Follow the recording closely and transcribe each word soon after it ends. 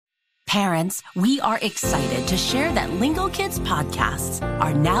Parents, we are excited to share that Lingo Kids podcasts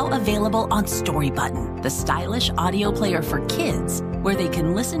are now available on Storybutton, the stylish audio player for kids, where they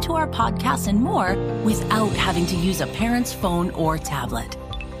can listen to our podcasts and more without having to use a parent's phone or tablet.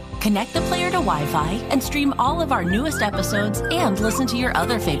 Connect the player to Wi-Fi and stream all of our newest episodes and listen to your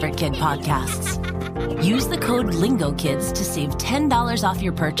other favorite kid podcasts. Use the code LingoKids to save $10 off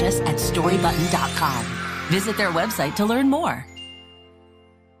your purchase at storybutton.com. Visit their website to learn more.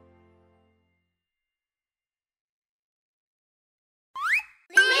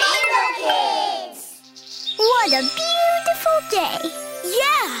 What a beautiful day.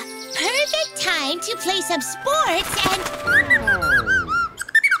 Yeah, perfect time to play some sports and...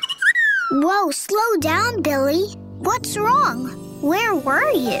 Whoa, slow down, Billy. What's wrong? Where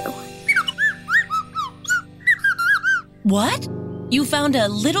were you? What? You found a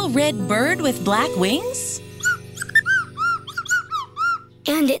little red bird with black wings?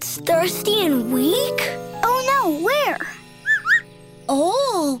 And it's thirsty and weak? Oh no, where?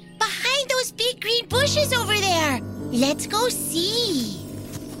 Oh, behind those big green bushes over there. Let's go see.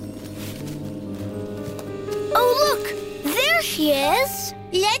 Oh, look, there she is.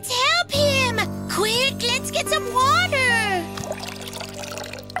 Let's help him. Quick, let's get some water.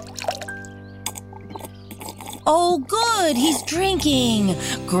 Oh, good, he's drinking.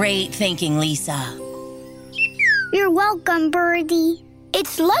 Great thinking, Lisa. You're welcome, Birdie.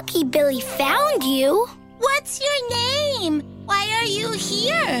 It's lucky Billy found you. What's your name? Why are you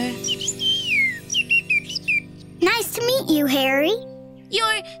here? Nice to meet you, Harry.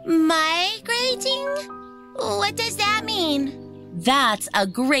 You're migrating? What does that mean? That's a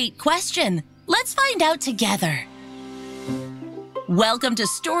great question. Let's find out together. Welcome to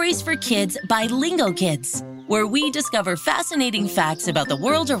Stories for Kids by Lingo Kids, where we discover fascinating facts about the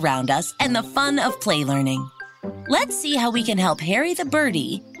world around us and the fun of play learning. Let's see how we can help Harry the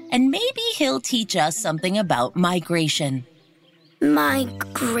birdie, and maybe he'll teach us something about migration.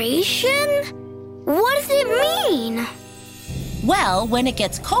 Migration? What does it mean? Well, when it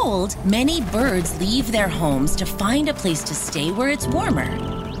gets cold, many birds leave their homes to find a place to stay where it's warmer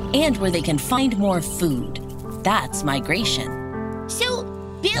and where they can find more food. That's migration. So,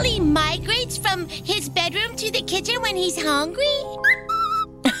 Billy migrates from his bedroom to the kitchen when he's hungry?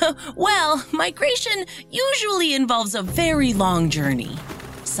 Well, migration usually involves a very long journey.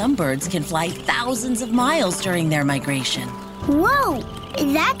 Some birds can fly thousands of miles during their migration. Whoa,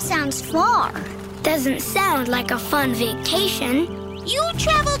 that sounds far. Doesn't sound like a fun vacation. You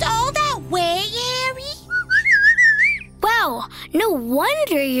traveled all that way, Harry? Wow, no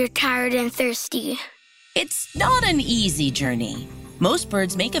wonder you're tired and thirsty. It's not an easy journey. Most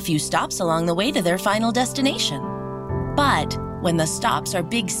birds make a few stops along the way to their final destination. But when the stops are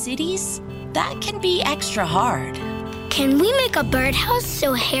big cities, that can be extra hard. Can we make a birdhouse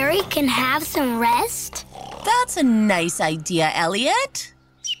so Harry can have some rest? That's a nice idea, Elliot.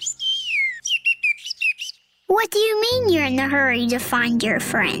 What do you mean you're in a hurry to find your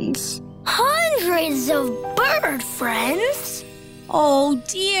friends? Hundreds of bird friends? Oh,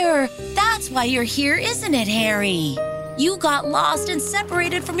 dear. That's why you're here, isn't it, Harry? You got lost and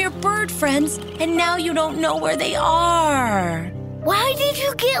separated from your bird friends, and now you don't know where they are. Why did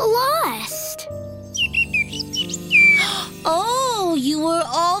you get lost? Oh, you were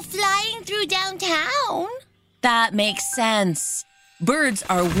all flying through downtown? That makes sense. Birds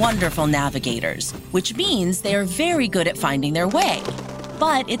are wonderful navigators, which means they are very good at finding their way.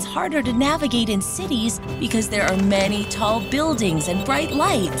 But it's harder to navigate in cities because there are many tall buildings and bright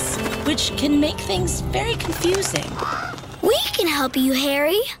lights, which can make things very confusing. We can help you,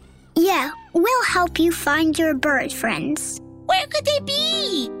 Harry. Yeah, we'll help you find your bird friends. Where could they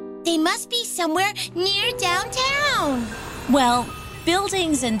be? They must be somewhere near downtown. Well,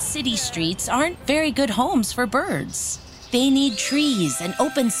 buildings and city streets aren't very good homes for birds. They need trees and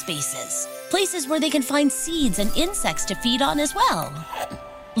open spaces, places where they can find seeds and insects to feed on as well.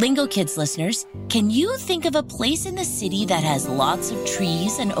 Lingo Kids listeners, can you think of a place in the city that has lots of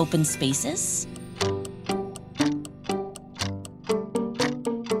trees and open spaces?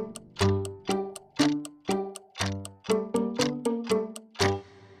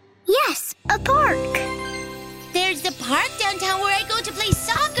 Yes, a park. There's the park downtown where I go to play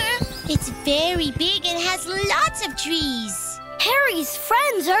soccer. It's very big and has lots of trees. Harry's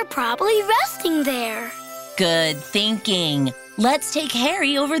friends are probably resting there. Good thinking. Let's take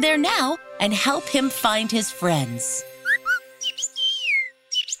Harry over there now and help him find his friends.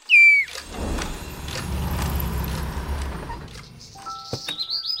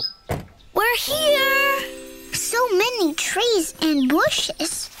 We're here. So many trees and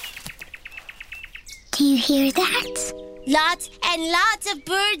bushes. Do you hear that? Lots and lots of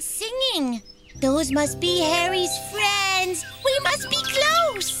birds singing. Those must be Harry's friends. We must be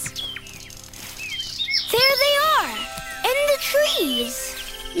close. There they are, in the trees.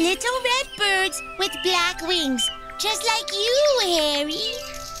 Little red birds with black wings, just like you, Harry.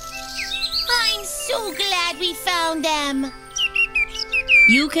 I'm so glad we found them.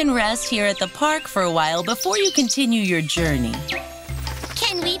 You can rest here at the park for a while before you continue your journey.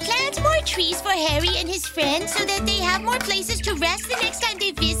 Can we plant more trees for Harry and his friends so that they have more places to rest the next time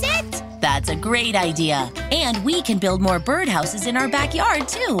they visit? That's a great idea. And we can build more birdhouses in our backyard,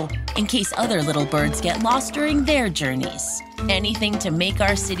 too, in case other little birds get lost during their journeys. Anything to make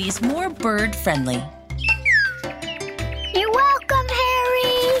our cities more bird-friendly. You're welcome,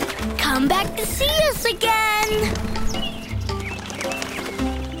 Harry. Come back to see us again.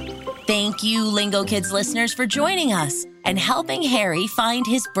 Thank you, Lingo Kids listeners, for joining us and helping Harry find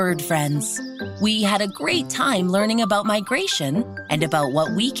his bird friends. We had a great time learning about migration and about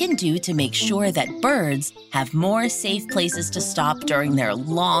what we can do to make sure that birds have more safe places to stop during their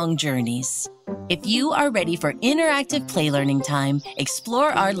long journeys. If you are ready for interactive play learning time,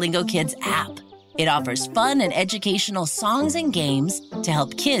 explore our Lingo Kids app. It offers fun and educational songs and games to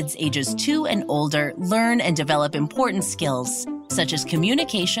help kids ages 2 and older learn and develop important skills, such as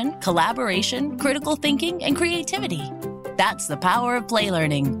communication, collaboration, critical thinking, and creativity. That's the power of play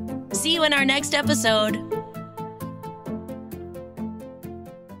learning. See you in our next episode.